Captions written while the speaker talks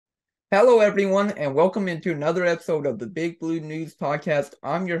Hello, everyone, and welcome into another episode of the Big Blue News Podcast.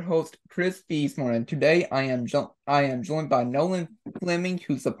 I'm your host, Chris Beesmore, and today I am joined by Nolan Fleming,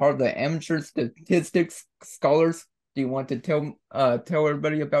 who's a part of the Amateur Statistics Scholars. Do you want to tell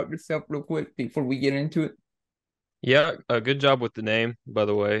everybody about yourself real quick before we get into it? Yeah, a good job with the name, by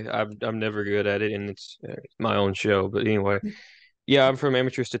the way. I'm never good at it, and it's my own show. But anyway, yeah, I'm from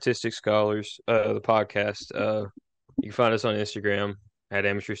Amateur Statistics Scholars, the podcast. You can find us on Instagram at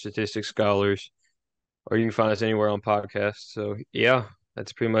Amateur Statistics Scholars, or you can find us anywhere on podcasts. So yeah,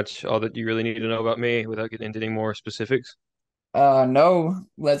 that's pretty much all that you really need to know about me without getting into any more specifics. No,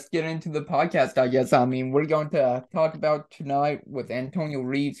 let's get into the podcast, I guess. I mean, we're going to talk about tonight with Antonio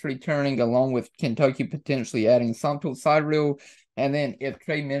Reeves returning, along with Kentucky potentially adding Santo Cyril, and then if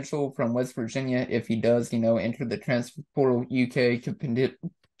Trey Mitchell from West Virginia, if he does, enter the transfer portal, UK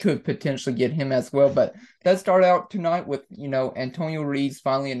could potentially get him as well. But let's start out tonight with, Antonio Reeves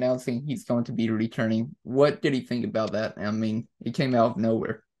finally announcing he's going to be returning. What did he think about that? I mean, it came out of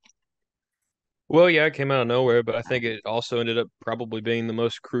nowhere. Well, yeah, it came out of nowhere, but I think it also ended up probably being the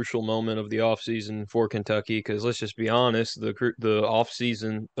most crucial moment of the offseason for Kentucky because let's just be honest, the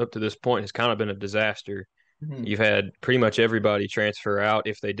offseason up to this point has kind of been a disaster. Mhm. You've had pretty much everybody transfer out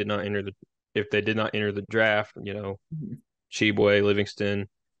if they did not enter the draft, Mhm. Chibwe, Livingston,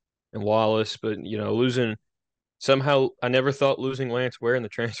 and Wallace, but losing somehow I never thought losing Lance Ware in the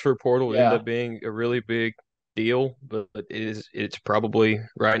transfer portal would end Yeah. up being a really big deal, but it's probably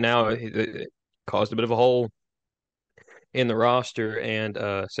right now it caused a bit of a hole in the roster, and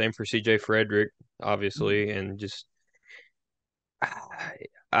same for CJ Frederick, Mhm. obviously, and just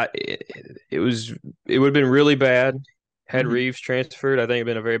it was it would have been really bad had Mhm. Reeves transferred. I think it'd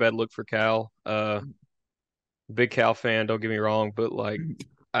been a very bad look for Cal. Big Cal fan, don't get me wrong, but like Mhm.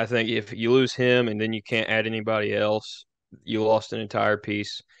 I think if you lose him and then you can't add anybody else, you lost an entire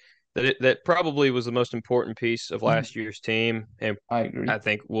piece. That probably was the most important piece of Mhm. last year's team, and I I agree.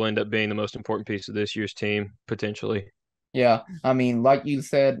 think will end up being the most important piece of this year's team potentially. Yeah, I mean, like you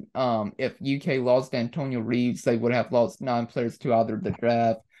said, if UK lost Antonio Reeves, they would have lost nine players to either the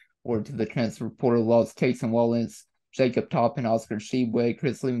draft or to the transfer portal. Lost Casey Wallace, Jacob Toppin, Oscar Shebway,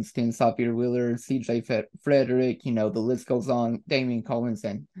 Chris Livingston, Sapir Wheeler, CJ Frederick. The list goes on. Damian Collins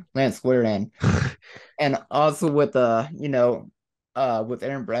and Lance Ware, and also with Aaron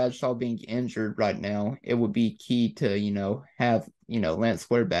Bradshaw being injured right now, it would be key to have Lance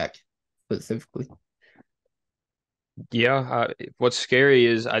Ware back specifically. Yeah, what's scary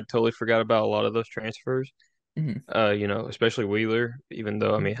is I totally forgot about a lot of those transfers. Mhm. Especially Wheeler, even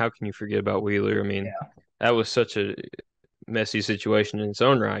though, I mean, how can you forget about Wheeler? I mean, Yeah. that was such a messy situation in its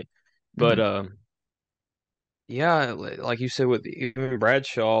own right. But Mhm. yeah, like you said with even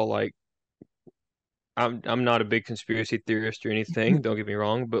Bradshaw, like I'm not a big conspiracy theorist or anything, don't get me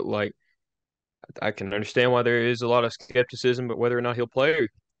wrong, but like I can understand why there is a lot of skepticism but whether or not he'll play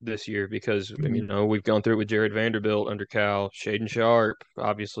this year because Mhm. we've gone through it with Jared Vanderbilt under Cal, Shaden Sharp.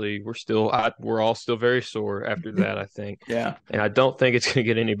 Obviously, we're all still very sore after that, I think. Yeah. And I don't think it's going to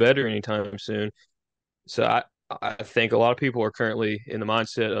get any better anytime soon. So I think a lot of people are currently in the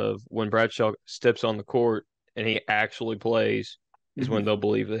mindset of when Bradshaw steps on the court and he actually plays is when Mhm. they'll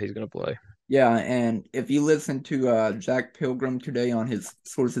believe that he's going to play. Yeah, and if you listen to Jack Pilgrim today on his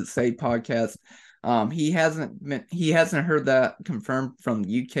Sources Say podcast, he hasn't heard that confirmed from the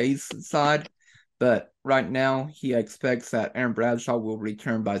UK's side, but right now he expects that Aaron Bradshaw will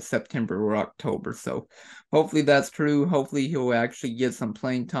return by September or October. So hopefully that's true. Hopefully he'll actually get some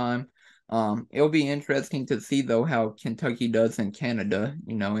playing time. It'll be interesting to see though how Kentucky does in Canada,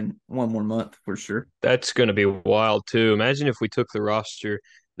 in one more month for sure. That's going to be wild too. Imagine if we took the roster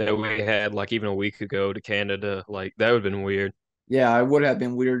that we had like even a week ago to Canada. Like that would have been weird. Yeah, it would have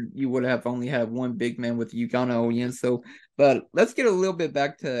been weird. You would have only had one big man with Ugana Oyen. So, but let's get a little bit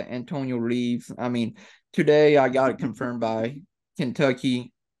back to Antonio Reeves. I mean, today I got it confirmed by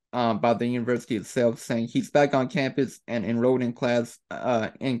Kentucky, by the university itself, saying he's back on campus and enrolled in classes. He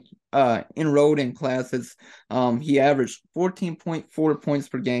averaged 14.4 points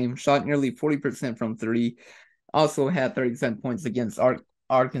per game, shot nearly 40% from three, also had 37 points against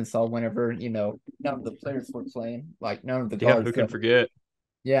Arkansas whenever, none of the players were playing, like none of the Yeah, guards. who can So, forget?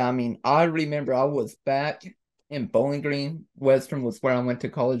 yeah, I mean, I remember I was back in Bowling Green. Western was where I went to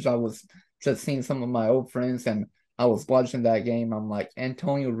college. I was just seeing some of my old friends and I was watching that game. I'm like,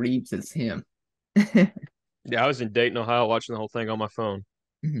 Antonio Reeves is him. Yeah, I was in Dayton, Ohio, watching the whole thing on my phone.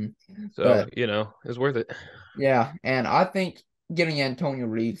 Mhm. So, But it was worth it. yeah, and I think getting Antonio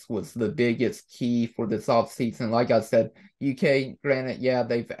Reeves was the biggest key for this offseason. Like I said, UK, granted, yeah,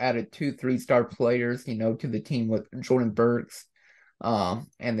 they've added two three-star players, to the team with Jordan Burks. And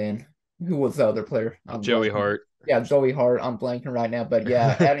then who was the other player? I'm Joey blanking. Hart. Yeah, Joey Hart. I'm blanking right now. But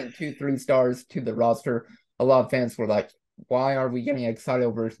yeah, adding two, 3 stars to the roster, a lot of fans were like, why are we getting excited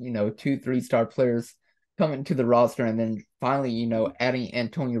over, two, 3 star players coming to the roster and then finally, adding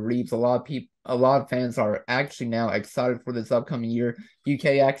Antonio Reeves. A lot of fans are actually now excited for this upcoming year. UK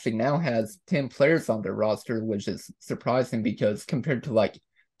actually now has 10 players on their roster, which is surprising because compared to like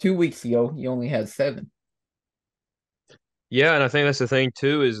 2 weeks ago, he only had 7. Yeah, and I think that's the thing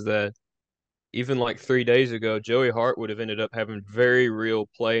too is that even like 3 days ago, Joey Hart would have ended up having very real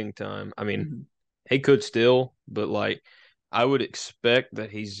playing time. I mean, Mm-hmm. he could still, but like I would expect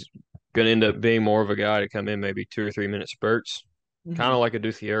that he's going to end up being more of a guy to come in maybe 2 or 3 minute spurts, kind Mm-hmm. of like a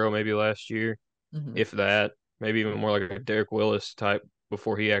Duthiero maybe last year, Mm-hmm. if that, maybe even more like a Derek Willis type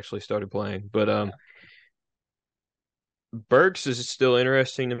before he actually started playing. But Burks is still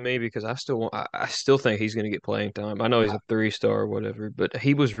interesting to me because I still think he's going to get playing time. I know he's a 3 star or whatever, but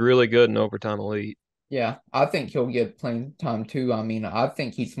he was really good in overtime elite. Yeah, I think he'll get playing time too. I mean, I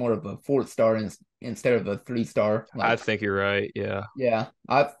think he's more of a 4 star instead of a 3 star. I Like, think you're right. Yeah. yeah,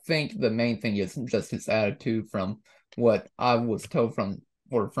 I think the main thing is just his attitude from what I was told from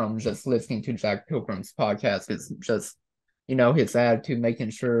just listening to Jack Pilgrim's podcast is just, his attitude, making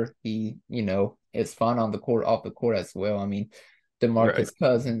sure he, is fun on the court, off the court as well. I mean, Right. DeMarcus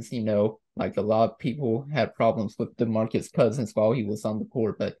Cousins, like a lot of people had problems with DeMarcus Cousins while he was on the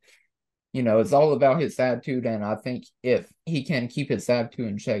court, but it's all about his attitude. And I think if he can keep his attitude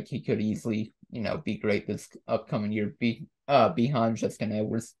in check, he could easily, be great this upcoming year, behind Justin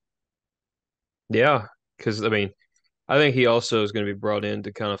Edwards. Yeah. Because, I mean, I think he also is going to be brought in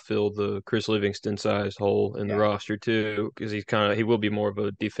to kind of fill the Chris Livingston sized hole in the Yeah. roster, too, because he will be more of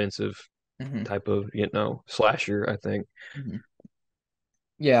a defensive Hmm. type of, slasher, I think. Hmm.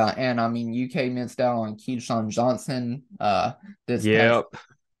 Yeah, and I mean UK missed out on Keyshawn Johnson. This past Yep.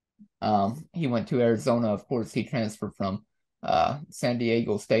 He went to Arizona. Of course, he transferred from San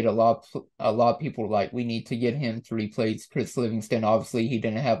Diego State. A lot of people were like, we need to get him to replace Chris Livingston. Obviously, he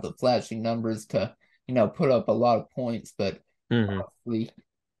didn't have the flashy numbers to, put up a lot of points, but Hmm. obviously,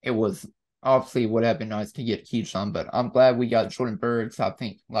 it was obviously would have been nice to get Keyshawn. But I'm glad we got Jordan Burks. I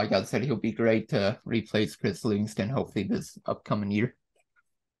think, like I said, he'll be great to replace Chris Livingston. Hopefully, this upcoming year.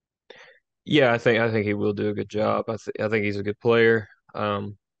 Yeah, I think he will do a good job. I think he's a good player.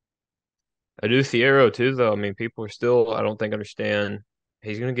 I do Thiero too, though. I mean, people are still, I don't think, understand.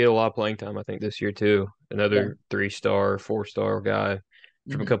 He's going to get a lot of playing time, I think, this year too. Yeah. Another 3 star, 4 star guy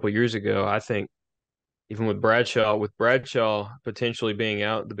from a Hmm. couple of years ago. I think even with Bradshaw potentially being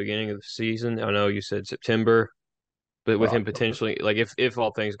out at the beginning of the season, I know you said September, but with him October. potentially, like if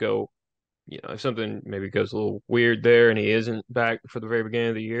all things go, if something maybe goes a little weird there and he isn't back for the very beginning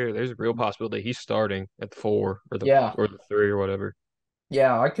of the year, there's a real possibility he's starting at the 4 or the Yeah. or the 3 or whatever.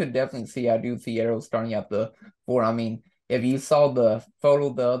 Yeah, I could definitely see I do Thiero starting at the 4. I mean, if you saw the photo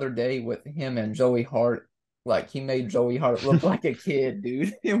the other day with him and Joey Hart, like he made Joey Hart look like a kid,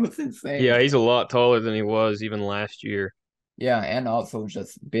 dude. It was Yeah, insane. he's a lot taller than he was even last year. Yeah, and also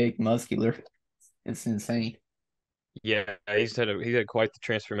just big, muscular. It's insane. Yeah, he's had quite the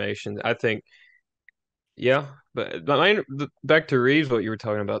transformation. I think, yeah, but back to Reeves, what you were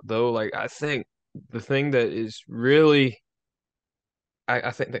talking about though, like I think the thing that is really,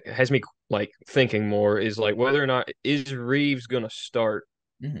 I think that has me like thinking more is like whether or not is Reeves gonna start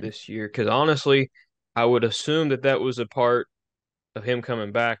Hmm. this year? Because honestly, I would assume that that was a part of him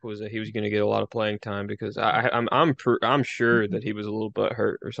coming back was that he was going to get a lot of playing time because I'm sure that he was a little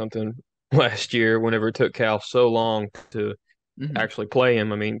butthurt or something last year whenever it took Cal so long to Hmm. actually play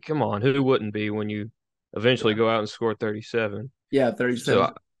him. I mean, come on, who wouldn't be when you eventually Yeah. go out and score 37? Yeah, So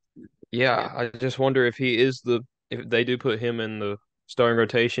 37. Yeah. yeah, I just wonder if they do put him in the starting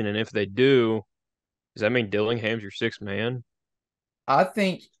rotation, and if they do, does that mean Dillingham's your sixth man? I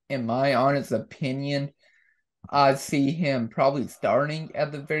think, in my honest opinion, I see him probably starting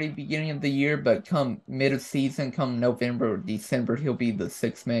at the very beginning of the year, but come mid of season, come November or December, he'll be the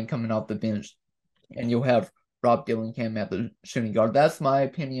sixth man coming off the bench, and you'll have Rob Dillingham at the shooting guard. That's my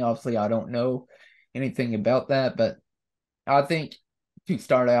opinion. Obviously, I don't know anything about that, but I think to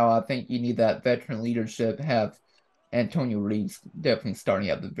start out, I think you need that veteran leadership. Have Antonio Reeves definitely starting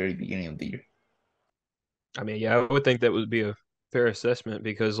at the very beginning of the year. I mean, yeah, I would think that would be a fair assessment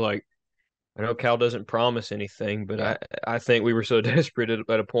because like I know Cal doesn't promise anything, but Yeah, I think we were so desperate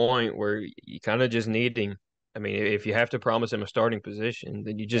at a point where you kind of just need him. I mean, if you have to promise him a starting position,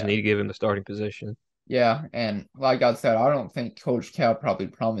 then you just yeah. need to give him the starting position. Yeah, and like I said, I don't think Coach Cal probably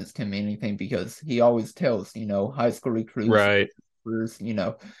promised him anything because he always tells, high school recruits, Right.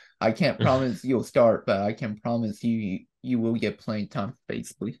 I can't promise you'll start, but I can promise you will get playing time,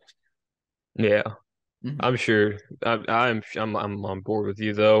 basically. Yeah, Hmm. I'm sure. I'm on board with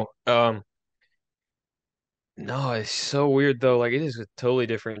you though. No, it's so weird though. Like it is a totally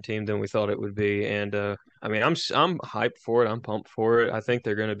different team than we thought it would be, and I mean, I'm hyped for it. I'm pumped for it. I think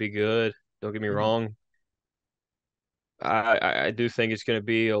they're going to be good. Don't get me Hmm. wrong. I do think it's going to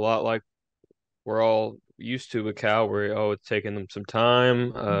be a lot like we're all used to with Cal, where it's taking them some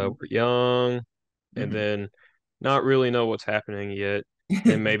time. Hmm. We're young, and Hmm. then not really know what's happening yet.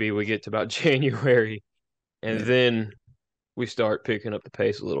 Then maybe we get to about January, and Yeah. then we start picking up the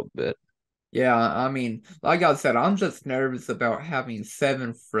pace a little bit. Yeah, I mean, like I said, I'm just nervous about having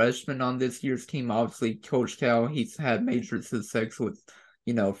seven freshmen on this year's team. Obviously, Coach Cal, he's had major success with,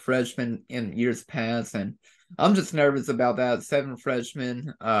 freshmen in years past, and I'm just nervous about that. Seven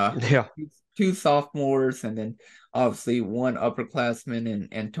freshmen, Yeah, two sophomores, and then obviously one upperclassman in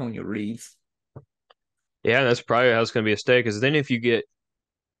Antonio Reeves. yeah, that's probably how it's going to be a stay. Because then if you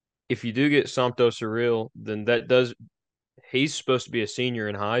do get Santo Surreal, then that does he's supposed to be a senior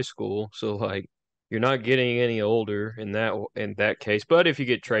in high school, so like you're not getting any older in that case. But if you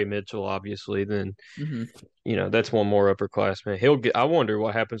get Trey Mitchell, obviously, then Hmm. that's one more upperclassman. He'll get. I wonder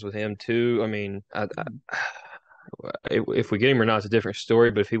what happens with him too. I mean, if we get him or not, it's a different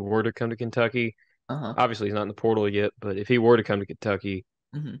story. But if he were to come to Kentucky, Uh-huh. obviously he's not in the portal yet. But if he were to come to Kentucky,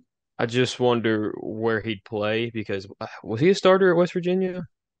 Hmm. I just wonder where he'd play because was he a starter at West Virginia?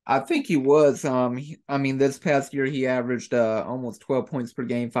 I think he was. I mean, this past year he averaged almost 12 points per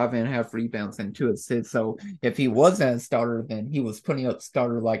game, 5.5 rebounds, and 2 assists. So if he wasn't a starter, then he was putting up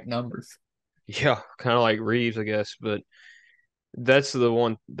starter like numbers. Yeah, kind of like Reeves, I guess. But that's the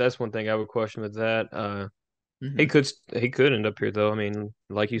one. That's one thing I would question with that. Hmm. He could end up here though. I mean,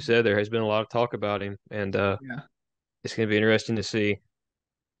 like you said, there has been a lot of talk about him, and Yeah, it's going to be interesting to see.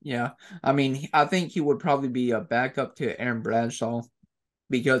 yeah. I mean, I think he would probably be a backup to Aaron Bradshaw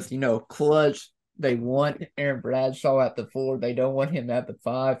because clutch. They want Aaron Bradshaw at the 4. They don't want him at the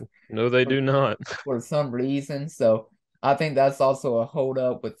 5. No, they do not. For some reason. So I think that's also a hold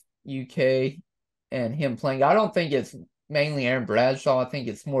up with UK and him playing. I don't think it's mainly Aaron Bradshaw. I think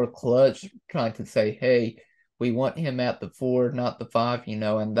it's more clutch trying to say, hey, we want him at the 4, not the 5.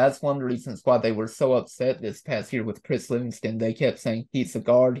 And that's one of the reasons why they were so upset this past year with Chris Livingston. They kept saying he's a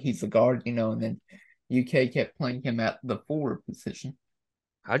guard, and then UK kept playing him at the 4 position.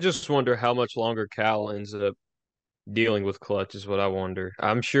 I just wonder how much longer Cal ends up dealing with clutch is what I wonder.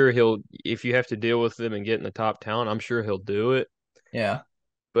 I'm sure if you have to deal with them and get in the top talent, I'm sure he'll do it. Yeah.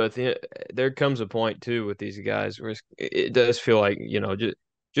 But there comes a point too with these guys where it does feel like,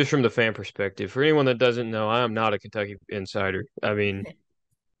 just from the fan perspective. For anyone that doesn't know, I am not a Kentucky insider. I mean,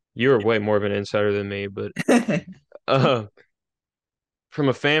 you're way more of an insider than me, but uh, from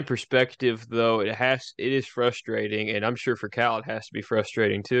a fan perspective, though, it is frustrating, and I'm sure for Cal it has to be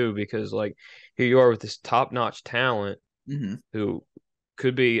frustrating too because like here you are with this top-notch talent Hmm. who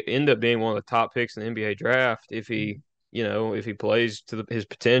could be end up being one of the top picks in the NBA draft if if he plays to his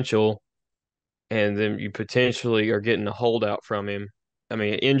potential, and then you potentially are getting a holdout from him. I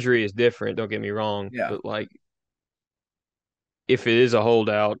mean, injury is different, don't get me wrong, Yeah. but like if it is a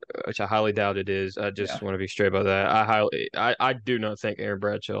holdout, which I highly doubt it is, I just Yeah. want to be straight about that. I do not think Aaron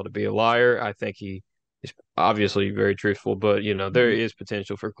Bradshaw to be a liar. I think he is obviously very truthful, but there Hmm. is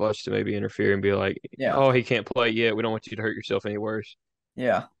potential for Clutch to maybe interfere and be like, Yeah. "Oh, he can't play yet. We don't want you to hurt yourself any worse."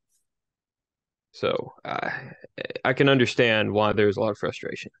 Yeah. So I can understand why there's a lot of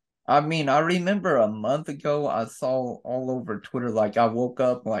frustration. I mean, I remember a month ago, I saw all over Twitter, like, I woke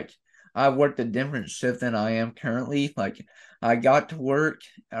up, like, I worked a different shift than I am currently. Like, I got to work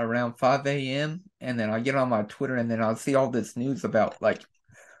around 5 a.m., and then I get on my Twitter, and then I see all this news about, like,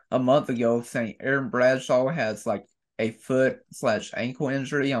 a month ago saying Aaron Bradshaw has, like, a foot/ankle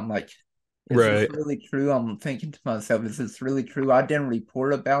injury. I'm like, is this Right. really true? I'm thinking to myself, is this really true? I didn't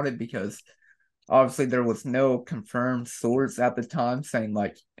report about it because obviously there was no confirmed source at the time saying,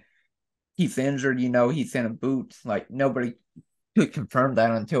 like, he's injured, he's in a boot. Like nobody could confirm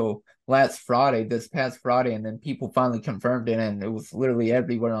that until last Friday, this past Friday, and then people finally confirmed it, and it was literally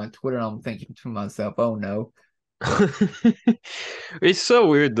everywhere on Twitter. I'm thinking to myself, oh no. It's so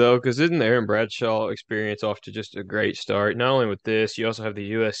weird though, because isn't the Aaron Bradshaw experience off to just a great start? Not only with this, you also have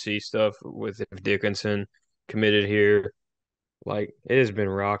the USC stuff with if Dickinson committed here. Like it has been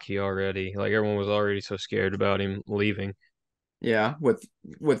rocky already. Like everyone was already so scared about him leaving. Yeah,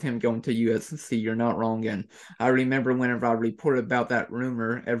 with him going to USC, you're not wrong. And I remember whenever I reported about that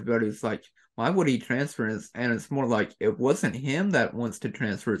rumor, everybody was like, why would he transfer? And it's more like it wasn't him that wants to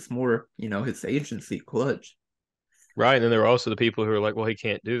transfer, it's more, his agency Clutch. Right, and then there are also the people who are like, "Well, he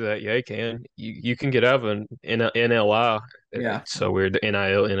can't do that." Yeah, he can. You can get out of an NLI. Yeah, It's so weird. The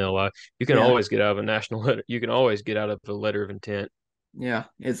NIL, NLI. You can yeah, always get out of a national letter. You can always get out of a letter of intent. yeah.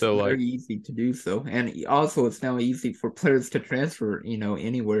 It's So like, very easy to do so, and also it's now easy for players to transfer,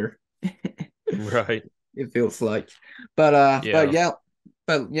 anywhere. right, It feels like. But yeah,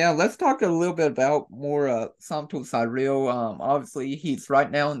 yeah, let's talk a little bit about more Santos Cyril. Obviously he's right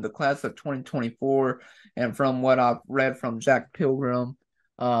now in the class of 2024, and from what I've read from Jack Pilgrim,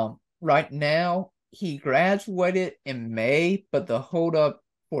 right now he graduated in May, but the holdup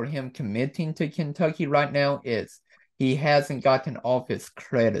for him committing to Kentucky right now is he hasn't gotten all of his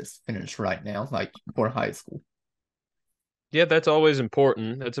credits finished right now, like for high school. yeah. That's always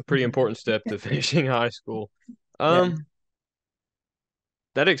important. That's a pretty Mhm. important step to finishing high school. Yeah,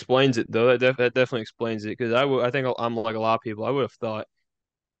 That explains it though. That definitely explains it because I think I'm like a lot of people. I would have thought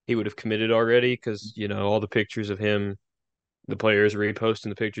he would have committed already because all the pictures of him, the players reposting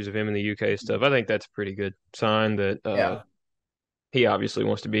the pictures of him in the UK stuff. I think that's a pretty good sign that yeah. he obviously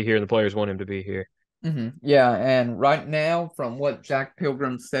wants to be here and the players want him to be here. Yeah, and right now, from what Jack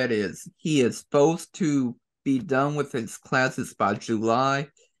Pilgrim said, is he is supposed to be done with his classes by July,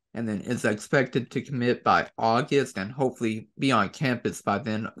 and then is expected to commit by August, and hopefully be on campus by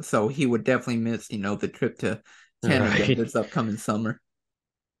then. So he would definitely miss, the trip to Canada Right. this upcoming summer.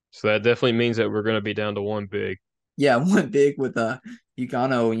 So that definitely means that we're going to be down to one big. Yeah, one big with Ugano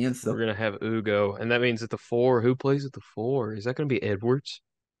We're Yenso. going to have Ugo, and that means at the four, who plays at the four? Is that going to be Edwards?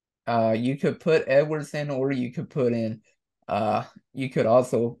 You could put Edwards in, or you could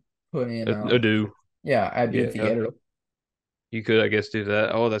also put in Adu. yeah, I do Yeah. Vieira. You could, I guess, do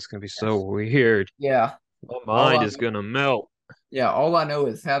that. Oh, that's going to be so weird. Yeah. My All mind I is going to melt. Yeah, all I know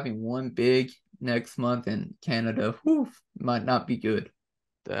is having one big next month in Canada, whew, might not be good.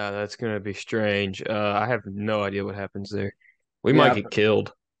 That's going to be strange. I have no idea what happens there. We might Yeah, get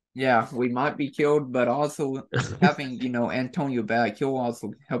killed. yeah, we might be killed, but also having, Antonio back, he'll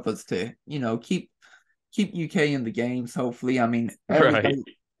also help us to, keep UK in the games, hopefully. I mean, Right.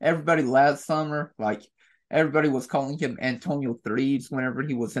 everybody last summer, like everybody was calling him Antonio Threes whenever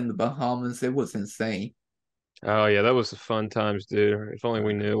he was in the Bahamas. It was insane. Oh yeah, that was the fun times, dude. If only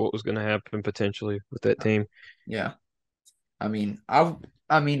we knew what was going to happen potentially with that team. Yeah. I mean,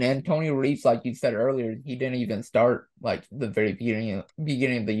 I mean Antonio Reeves, like you said earlier, he didn't even start like the very beginning of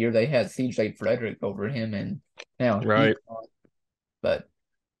the year. They had CJ Frederick over him, and now he's Right. on. But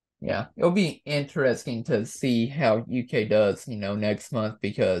yeah, it'll be interesting to see how UK does, next month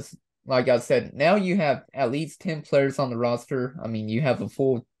because, like I said, now you have at least 10 players on the roster. I mean, you have a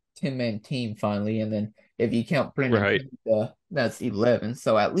full 10-man team finally, and then if you count Brendan, Right. that's 11.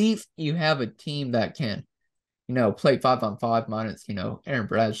 So at least you have a team that can play 5-on-5 minus, Aaron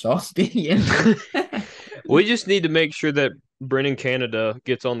Bradshaw being injured. We just need to make sure that Brennan Canada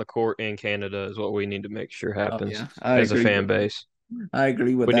gets on the court in Canada is what we need to make sure Oh happens yeah, I as a agree fan with that. base. I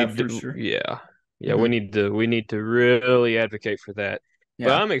agree with We that need for to, sure. yeah. Yeah, Hmm. we need to really advocate for that. But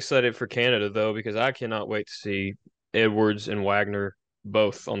Yeah, I'm excited for Canada though because I cannot wait to see Edwards and Wagner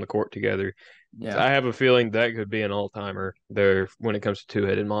both on the court together. yeah, I have a feeling that could be an all-timer there when it comes to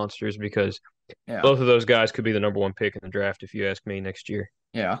two-headed monsters because yeah, both of those guys could be the number one pick in the draft if you ask me next year.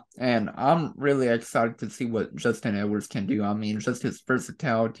 yeah. And I'm really excited to see what Justin Edwards can do. I mean, just his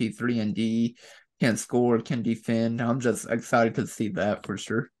versatility, 3-and-D, can score, can defend. I'm just excited to see that for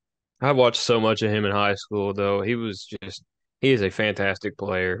sure. I watched so much of him in high school, though. He is a fantastic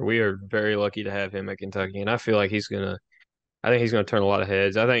player. We are very lucky to have him at Kentucky, and I feel like I think he's gonna turn a lot of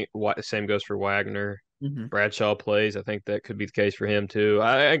heads. I think the same goes for Wagner. Hmm. Bradshaw plays. I think that could be the case for him too.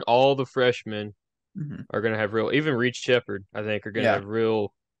 I think all the freshmen Hmm. are gonna have real, even Reed Shepherd, I think are gonna Yeah. have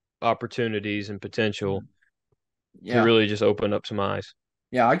real opportunities and potential Mhm. to Yeah. really just open up some eyes.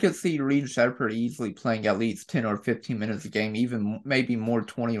 Yeah, I could see Reed Shepherd easily playing at least 10 or 15 minutes a game, even maybe more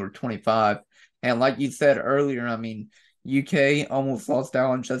 20 or 25. And like you said earlier, I mean, UK almost lost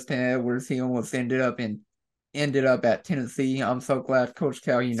out on Justin Edwards. He almost ended up at Tennessee. I'm so glad Coach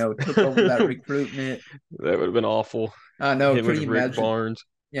Cal, took over that That recruitment. would have been awful. I know, Him could with you Rick imagine? Barnes.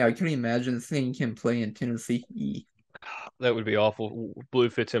 Yeah, could you imagine seeing him play in Tennessee? That would be awful. Blue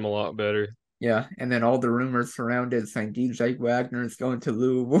fits him a lot better. Yeah, and then all the rumors surrounded saying DJ Wagner is going to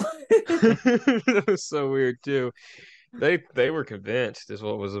Louisville. That was so weird too. They were convinced is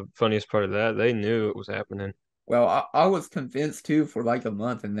what was the funniest part of that. They knew it was happening. Well, I was convinced too for like a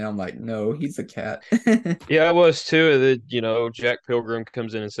month, and now I'm like, no, he's a cat. Yeah, I was too. That Jack Pilgrim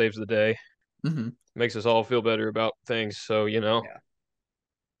comes in and saves the day, Hmm. makes us all feel better about things. So Yeah,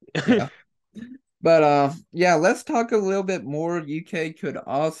 yeah. But yeah, let's talk a little bit more. UK could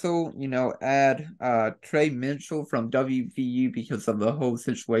also, add Trey Mitchell from WVU because of the whole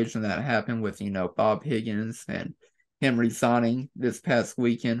situation that happened with, Bob Higgins and him resigning this past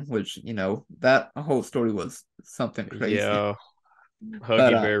weekend, which, that whole story was something crazy. Yeah, But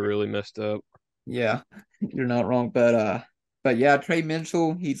Huggy Bear really messed up. yeah, you're not wrong. But yeah, Trey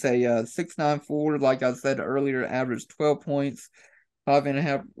Mitchell, he's a 6'9" forward, like I said earlier, averaged 12 points,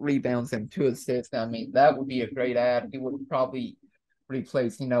 5.5 rebounds, and 2 assists. I mean, that would be a great ad. He would probably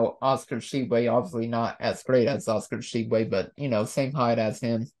replace, Oscar Tshiebwe. Obviously not as great as Oscar Tshiebwe, but same height as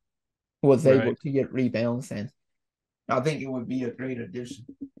him. Was able Right. to get rebounds, and I think it would be a great addition.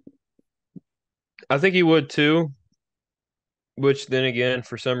 I think he would too, which then again,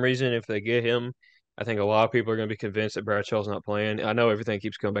 for some reason, if they get him, I think a lot of people are going to be convinced that Bradshaw's not playing. I know everything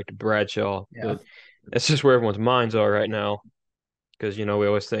keeps coming back to Bradshaw, Yeah, but that's just where everyone's minds are right now. Because we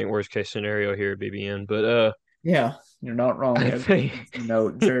always think worst case scenario here at BBN, but yeah, you're not wrong. I Everyone think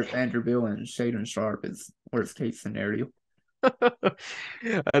thinks, Jared Vanderbilt and Shaden Sharp is worst case scenario.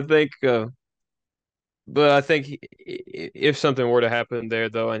 I think but I think if something were to happen there,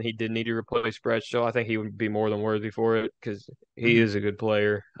 though, and he did need to replace Bradshaw, I think he would be more than worthy for it because he Mhm. is a good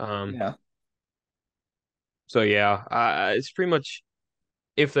player. Yeah. So yeah, it's pretty much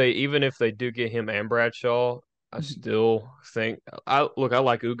even if they do get him and Bradshaw, I Mhm. still think I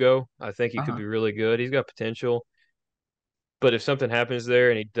like Ugo. I think he could Uh-huh. be really good. He's got potential, but if something happens there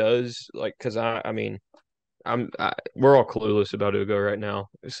and he does like, because I mean, we're all clueless about Ugo right now.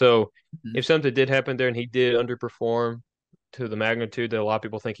 So Mhm. if something did happen there and he did underperform to the magnitude that a lot of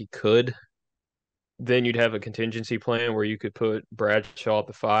people think he could, then you'd have a contingency plan where you could put Bradshaw at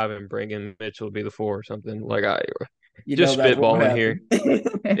the five and bring in Mitchell to be the four or something. Like I just That won't spitballing here.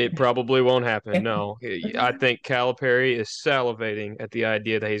 happen. It probably won't happen. No, I think Calipari is salivating at the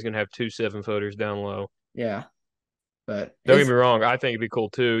idea that he's going to have two 7-footers down low. Yeah, but Don't get it's me wrong. I think it'd be cool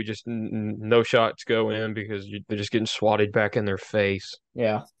too. Just no shots go in because they're just getting swatted back in their face.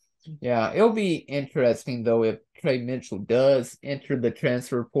 yeah. Yeah, it'll be interesting though if Trey Mitchell does enter the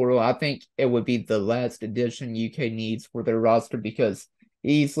transfer portal. I think it would be the last addition UK needs for their roster because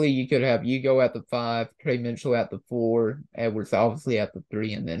easily you could have Hugo at the five, Trey Mitchell at the four, Edwards obviously at the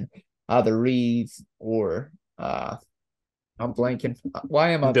three, and then either Reeves or I'm blanking.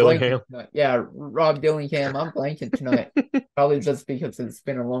 Why am I blanking Dillingham. tonight? Yeah, Rob Dillingham. I'm blanking tonight. Probably just because it's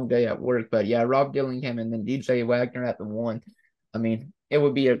been a long day at work. But yeah, Rob Dillingham and then DJ Wagner at the one. I mean, it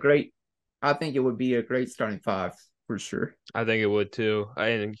would be a great. I think it would be a great starting five for sure. I think it would too.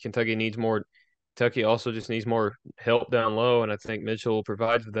 And Kentucky needs more. Kentucky also just needs more help down low, and I think Mitchell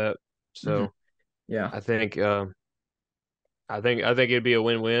provides that. Hmm. So Yeah. I think I think it'd be a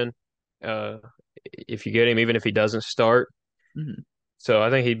win-win uh, if you get him, even if he doesn't start. Hmm. So I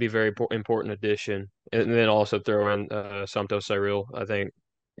think he'd be a very important addition, and then also throw in Santos Cyril.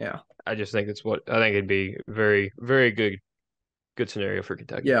 Yeah. I just think it's what I think it'd be very very good scenario for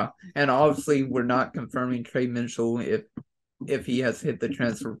Kentucky. Yeah. And obviously, we're not confirming Trey Mitchell if he has hit the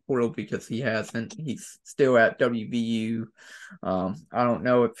transfer portal because he hasn't. He's still at WVU. I don't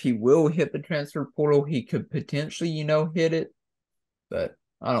know if he will hit the transfer portal. He could potentially, hit it, but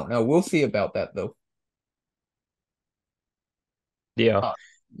I don't know. We'll see about that though. Yeah. Uh,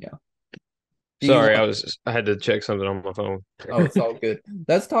 yeah. Do you Sorry, want? I had to check something on my phone. Oh, it's all good.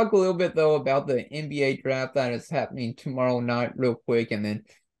 Let's talk a little bit though about the NBA draft that is happening tomorrow night, real quick, and then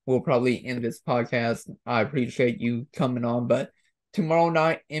we'll probably end this podcast. I appreciate you coming on, but tomorrow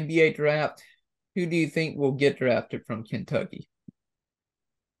night NBA draft. Who do you think will get drafted from Kentucky?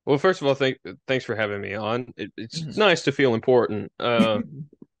 Well, first of all, thanks for having me on. It's Mhm. nice to feel important.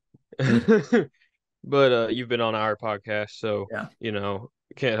 But you've been on our podcast, so Yeah.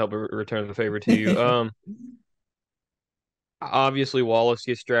 can't help but return the favor to you. Obviously Wallace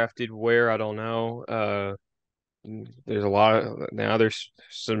gets drafted where I don't know. There's a lot of now. There's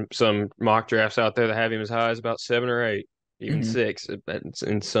some mock drafts out there that have him as high as about 7 or 8, even Hmm. 6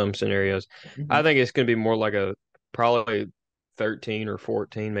 in some scenarios. Hmm. I think it's going to be more like a probably 13 or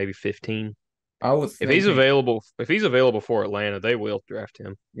 14, maybe 15. I was thinking, If he's available for Atlanta, they will draft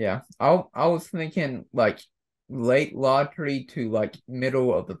him. yeah, I was thinking like late lottery to like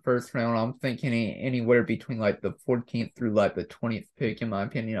middle of the first round. I'm thinking anywhere between like the 14th through like the 20th pick, in my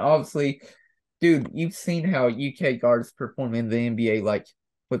opinion. Obviously, dude, you've seen how UK guards perform in the NBA, like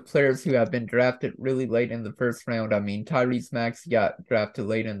with players who have been drafted really late in the first round. I mean, Tyrese Maxey got drafted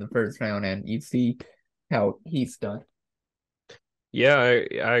late in the first round, and you see how he's done. Yeah,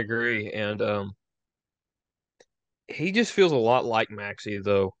 I agree, and he just feels a lot like Maxi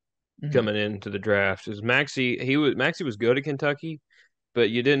though Hmm. coming into the draft. Is Maxi was good at Kentucky, but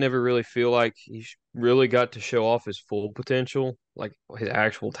you didn't ever really feel like he really got to show off his full potential, like his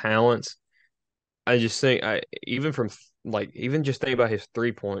actual talents. I just think I even from like even just think about his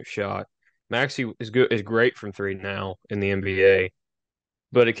 3-point shot. Maxey is great from three now in the NBA.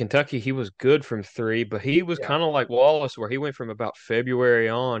 But at Kentucky, he was good from three, but he was Yeah. kind of like Wallace, where he went from about February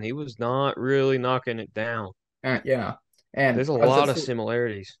on. He was not really knocking it down. Yeah. And There's a I lot just of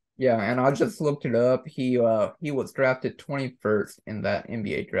similarities. Yeah, and I just looked it up. He was drafted 21st in that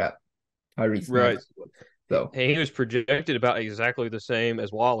NBA draft. Tyrese Right. Maxey was. So He was projected about exactly the same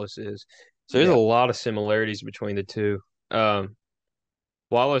as Wallace is. So there's a yeah. lot of similarities between the two. Um,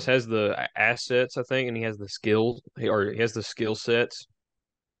 Wallace has the assets, I think, and he has the skills, or he has the skill sets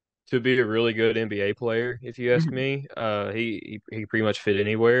to be a really good NBA player, if you ask Mhm. me. He pretty much fit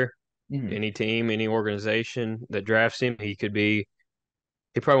anywhere, Mhm. any team, any organization that drafts him. He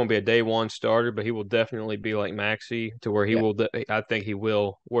probably won't be a day one starter, but he will definitely be like Maxey to where he Yeah. will. I think he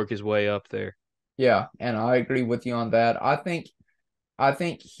will work his way up there. Yeah, and I agree with you on that. I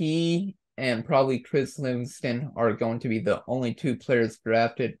think he and probably Chris Livingston are going to be the only two players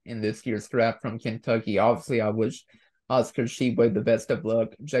drafted in this year's draft from Kentucky. Obviously, I wish Oscar Tshiebwe the best of luck,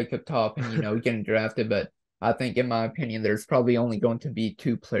 Jacob Toppin, getting drafted, but I think, in my opinion, there's probably only going to be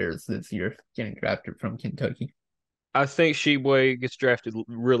two players this year getting drafted from Kentucky. I think Sheboy gets drafted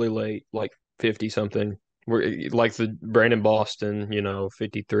really late, like 50 something. Where like the Brandon Boston,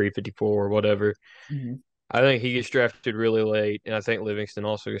 53, 54, whatever. Mhm. I think he gets drafted really late, and I think Livingston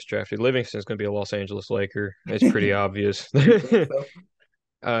also gets drafted. Livingston's going to be a Los Angeles Laker. It's pretty obvious. You think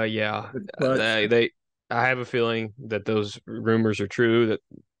so? Yeah, With Clutch? they. I have a feeling that those rumors are true. That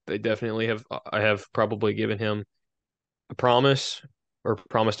they definitely have. I have probably given him a promise or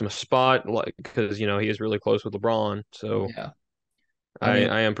promised him a spot, like because he is really close with LeBron. So Yeah. I I, mean,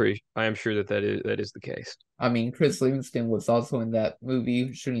 I am pretty. I am sure that is the case. Chris Livingston was also in that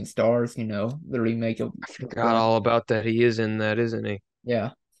movie Shooting Stars, the remake of I forgot LeBron. all about that. He is in that, isn't he? Yeah.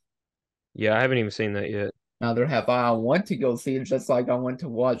 Yeah, I haven't even seen that yet. Neither have I. I want to go see it, just like I went to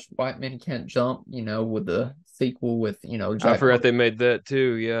watch White Men Can't Jump, with the sequel with, I Jack forgot Black. they made that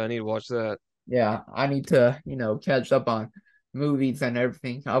too. Yeah, I need to watch that. Yeah, I need to, catch up on movies and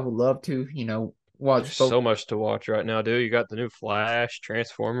everything. I would love to, There's watch both. so much to watch right now, dude. You got the new Flash,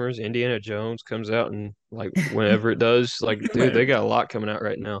 Transformers, Indiana Jones comes out and like whenever it does, like dude, they got a lot coming out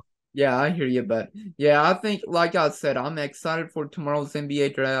right now. Yeah, I hear you, but yeah, I think, like I said, I'm excited for tomorrow's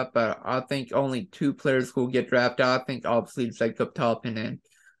NBA draft, but I think only two players will get drafted. I think obviously Jacob Toppin and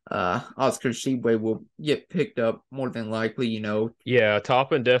Oscar Tshiebwe will get picked up more than likely. Yeah,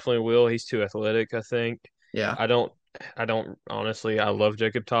 Toppin definitely will. He's too athletic, I think. Yeah. I don't I don't honestly I love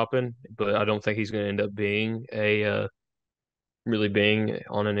Jacob Toppin, but I don't think he's gonna end up being a really being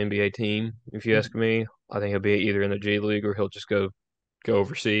on an NBA team, if you ask Mhm. me. I think he'll be either in the G League or he'll just go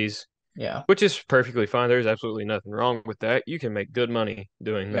overseas, Yeah. which is perfectly fine. There's absolutely nothing wrong with that. You can make good money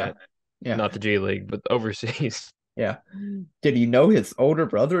doing Yeah. that. Yeah. Not the G League, but overseas. Yeah. Did you know his older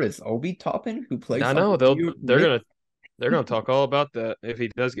brother is Obi Toppin, who plays I on know the New York they're Knicks? gonna talk all about that if he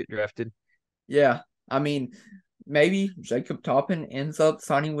does get drafted. Yeah. I mean, maybe Jacob Toppin ends up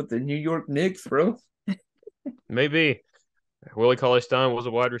signing with the New York Knicks, bro. Maybe Willie Cauley-Stein was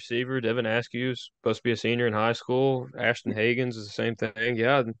a wide receiver. Devin Askew's supposed to be a senior in high school. Ashton Hagans is the same thing.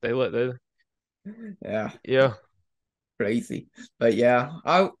 Yeah, Yeah. yeah. Crazy. But yeah,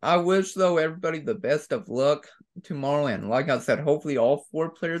 I wish though everybody the best of luck tomorrow. And like I said, hopefully all four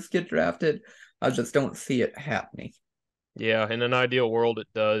players get drafted. I just don't see it happening. Yeah, in an ideal world it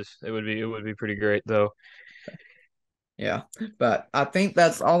does. It would be pretty great though. Yeah. But I think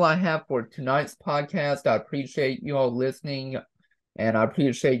that's all I have for tonight's podcast. I appreciate you all listening. And I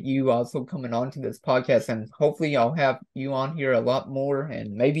appreciate you also coming on to this podcast. And hopefully I'll have you on here a lot more.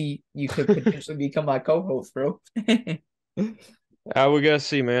 And maybe you could potentially become my co-host, bro. We gotta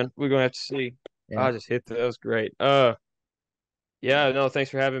see, man. We're gonna have to see. I Yeah. just hit that. That was great. Yeah, no,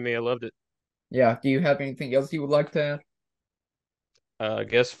 thanks for having me. I loved it. Yeah. Do you have anything else you would like to add? I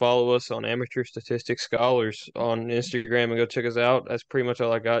guess follow us on Amateur Statistics Scholars on Instagram and go check us out. That's pretty much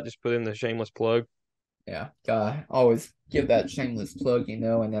all I got. Just put in the shameless plug. Yeah, gotta always give that shameless plug. And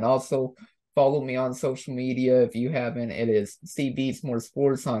then also follow me on social media if you haven't. It is C Beatsmore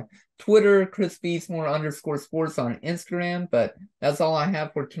Sports on Twitter, Chris Beatsmore _sports on Instagram. But that's all I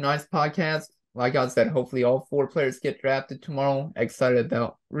have for tonight's podcast. Like I said, hopefully all four players get drafted tomorrow. Excited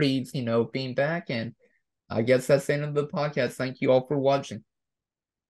about Reeves, being back. And I guess that's the end of the podcast. Thank you all for watching.